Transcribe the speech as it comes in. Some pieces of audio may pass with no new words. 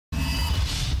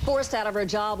Forced out of her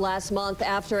job last month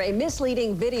after a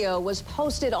misleading video was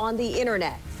posted on the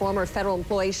internet. Former federal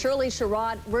employee Shirley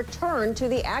Sherrod returned to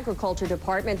the Agriculture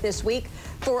Department this week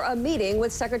for a meeting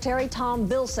with Secretary Tom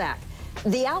Vilsack.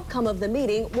 The outcome of the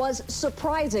meeting was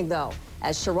surprising, though,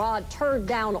 as Sherrod turned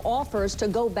down offers to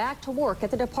go back to work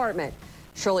at the department.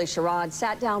 Shirley Sherrod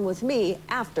sat down with me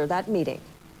after that meeting.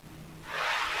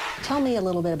 Tell me a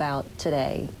little bit about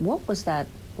today. What was that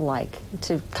like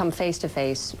to come face to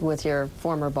face with your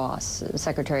former boss,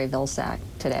 Secretary Vilsack,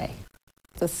 today?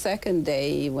 The second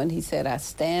day when he said, "I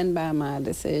stand by my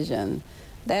decision,"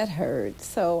 that hurt.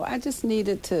 So I just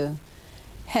needed to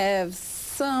have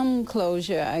some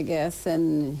closure, I guess,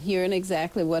 and hearing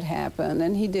exactly what happened.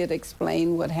 And he did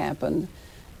explain what happened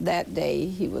that day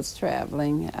he was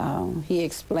traveling. He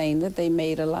explained that they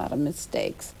made a lot of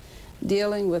mistakes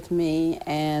dealing with me,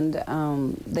 and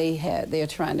they're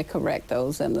trying to correct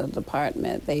those in the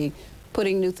department. They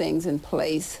putting new things in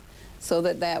place so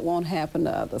that that won't happen to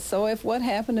others. So if what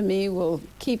happened to me will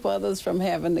keep others from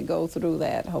having to go through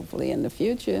that, hopefully in the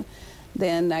future,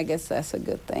 then I guess that's a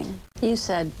good thing. You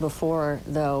said before,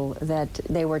 though, that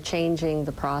they were changing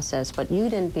the process, but you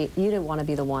didn't want to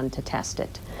be the one to test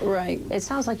it. Right. It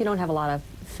sounds like you don't have a lot of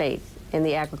faith in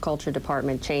the Agriculture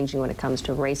Department changing when it comes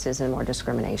to racism or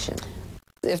discrimination.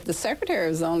 If the secretary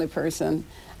was the only person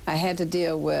I had to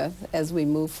deal with as we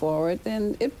move forward,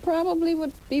 then it probably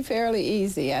would be fairly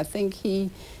easy. I think he's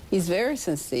very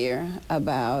sincere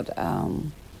about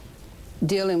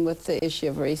dealing with the issue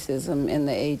of racism in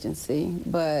the agency.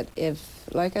 But if,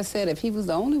 like I said, if he was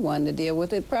the only one to deal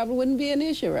with it, probably wouldn't be an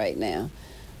issue right now.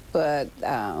 But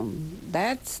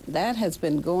that has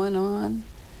been going on.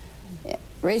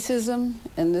 Racism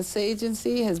in this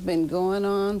agency has been going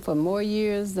on for more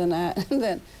years than I've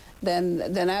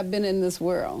been in this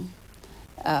world.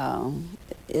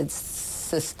 It's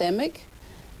systemic,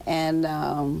 and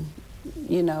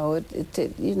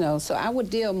so I would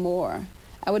deal more.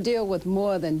 I would deal with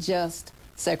more than just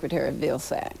Secretary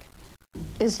Vilsack.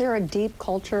 Is there a deep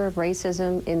culture of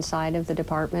racism inside of the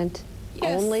department?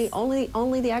 Yes.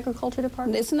 Only the Agriculture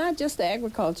Department? It's not just the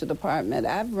Agriculture Department.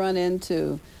 I've run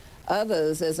into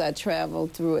others as I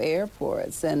traveled through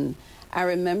airports, and I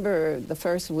remember the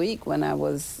first week when I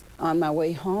was on my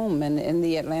way home in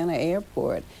the Atlanta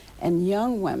airport, and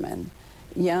young women,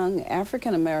 young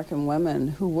African-American women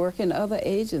who work in other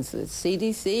agencies,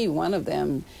 CDC, one of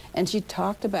them, and she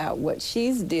talked about what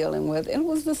she's dealing with. It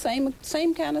was the same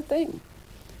kind of thing,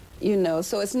 you know.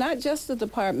 So it's not just the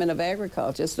Department of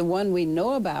Agriculture, it's the one we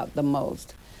know about the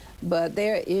most, but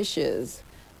there are issues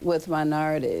with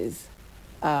minorities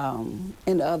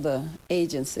in other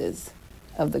agencies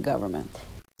of the government.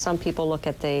 Some people look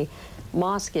at the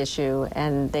mosque issue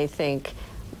and they think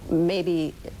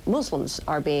maybe Muslims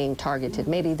are being targeted.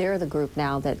 Maybe they're the group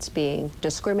now that's being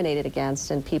discriminated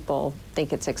against and people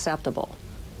think it's acceptable.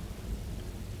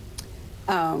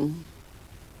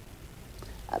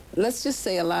 Let's just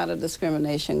say a lot of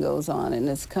discrimination goes on in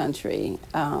this country.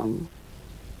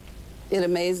 It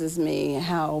amazes me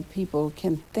how people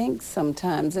can think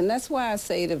sometimes, and that's why I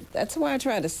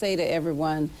try to say to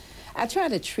everyone, I try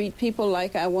to treat people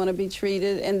like I want to be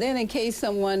treated, and then in case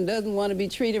someone doesn't want to be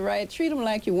treated right, treat them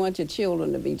like you want your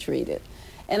children to be treated.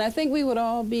 And I think we would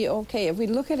all be okay if we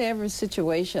look at every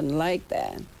situation like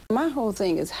that. My whole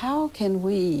thing is, how can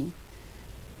we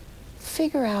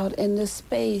figure out in this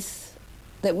space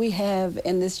that we have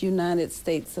in this United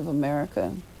States of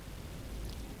America,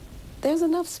 there's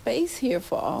enough space here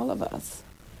for all of us.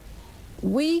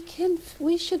 We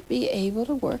should be able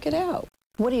to work it out.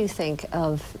 What do you think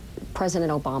of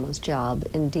President Obama's job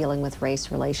in dealing with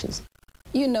race relations?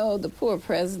 You know, the poor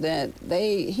president,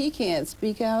 he can't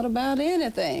speak out about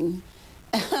anything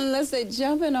unless they're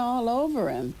jumping all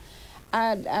over him.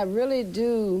 I really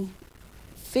do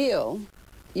feel,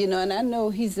 you know, and I know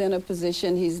he's in a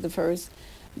position, he's the first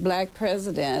black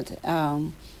president,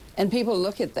 and people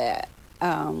look at that.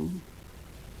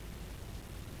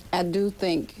 I do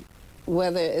think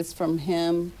whether it's from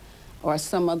him or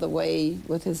some other way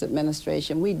with his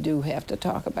administration, we do have to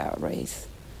talk about race.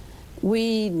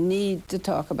 We need to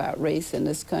talk about race in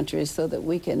this country so that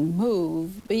we can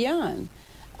move beyond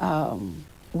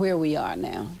where we are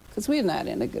now, because we're not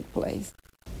in a good place.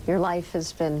 Your life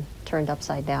has been turned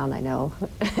upside down, I know.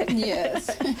 Yes.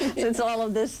 Since all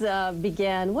of this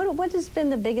began, what has been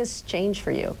the biggest change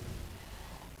for you?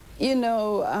 You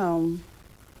know,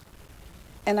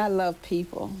 and I love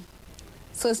people.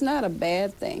 So it's not a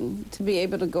bad thing to be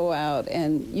able to go out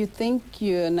and you think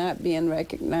you're not being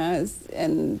recognized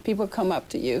and people come up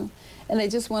to you and they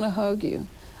just want to hug you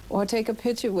or take a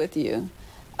picture with you.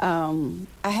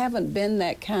 I haven't been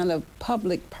that kind of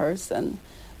public person,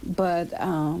 but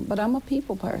I'm a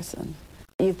people person.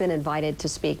 You've been invited to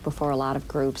speak before a lot of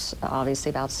groups, obviously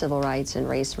about civil rights and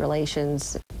race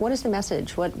relations. What is the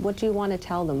message? What do you want to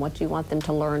tell them? What do you want them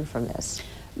to learn from this?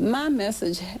 My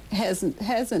message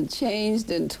hasn't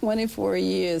changed in 24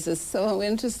 years. It's so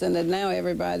interesting that now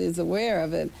everybody's aware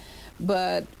of it.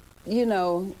 But, you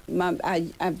know,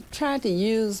 I've tried to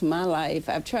use my life.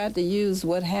 I've tried to use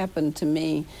what happened to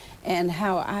me and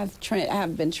how I've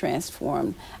been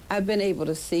transformed. I've been able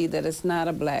to see that it's not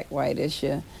a black-white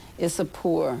issue. It's a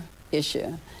poor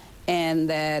issue. And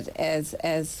that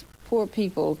as poor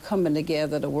people coming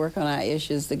together to work on our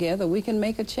issues together, we can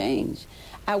make a change.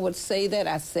 I would say that.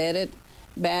 I said it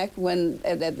back when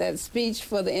at that speech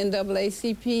for the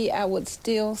NAACP. I would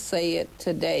still say it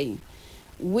today.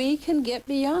 We can get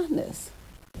beyond this.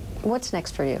 What's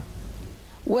next for you?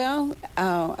 Well,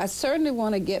 I certainly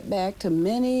want to get back to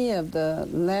many of the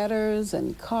letters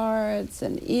and cards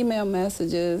and email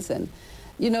messages, and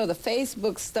you know, the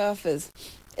Facebook stuff is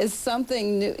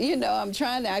something new. You know,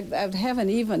 I haven't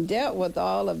even dealt with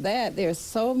all of that. There's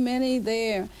so many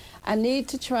there. I need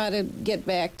to try to get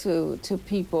back to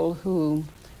people who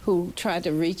try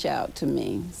to reach out to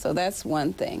me. So that's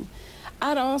one thing.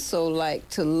 I'd also like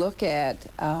to look at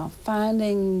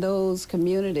finding those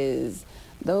communities,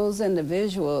 those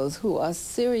individuals who are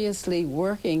seriously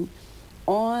working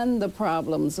on the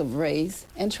problems of race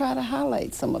and try to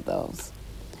highlight some of those.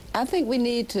 I think we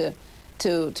need to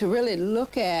really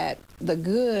look at the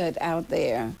good out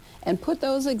there and put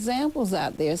those examples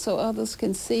out there so others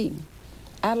can see.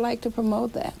 I'd like to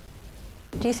promote that.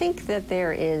 Do you think that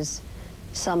there is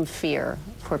some fear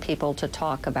for people to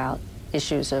talk about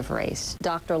issues of race?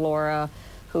 Dr. Laura,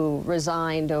 who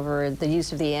resigned over the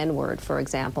use of the N-word, for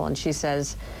example, and she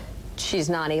says she's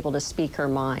not able to speak her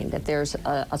mind, that there's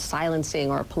a silencing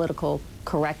or a political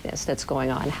correctness that's going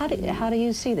on. How do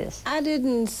you see this? I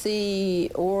didn't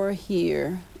see or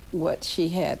hear what she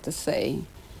had to say.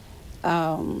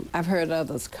 I've heard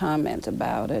others comment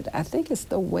about it. I think it's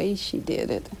the way she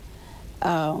did it.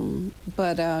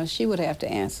 But she would have to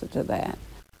answer to that.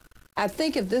 I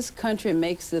think if this country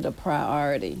makes it a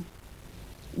priority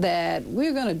that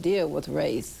we're going to deal with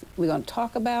race, we're going to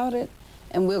talk about it,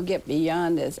 and we'll get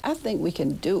beyond this, I think we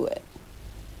can do it,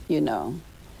 you know.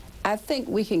 I think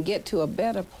we can get to a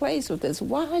better place with this.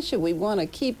 Why should we want to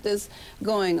keep this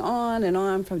going on and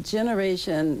on from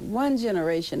one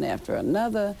generation after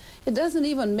another? It doesn't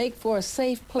even make for a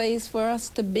safe place for us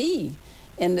to be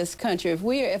in this country.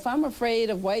 If I'm afraid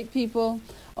of white people,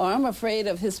 or I'm afraid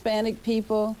of Hispanic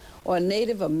people, or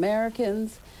Native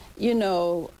Americans, you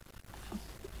know,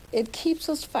 it keeps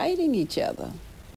us fighting each other.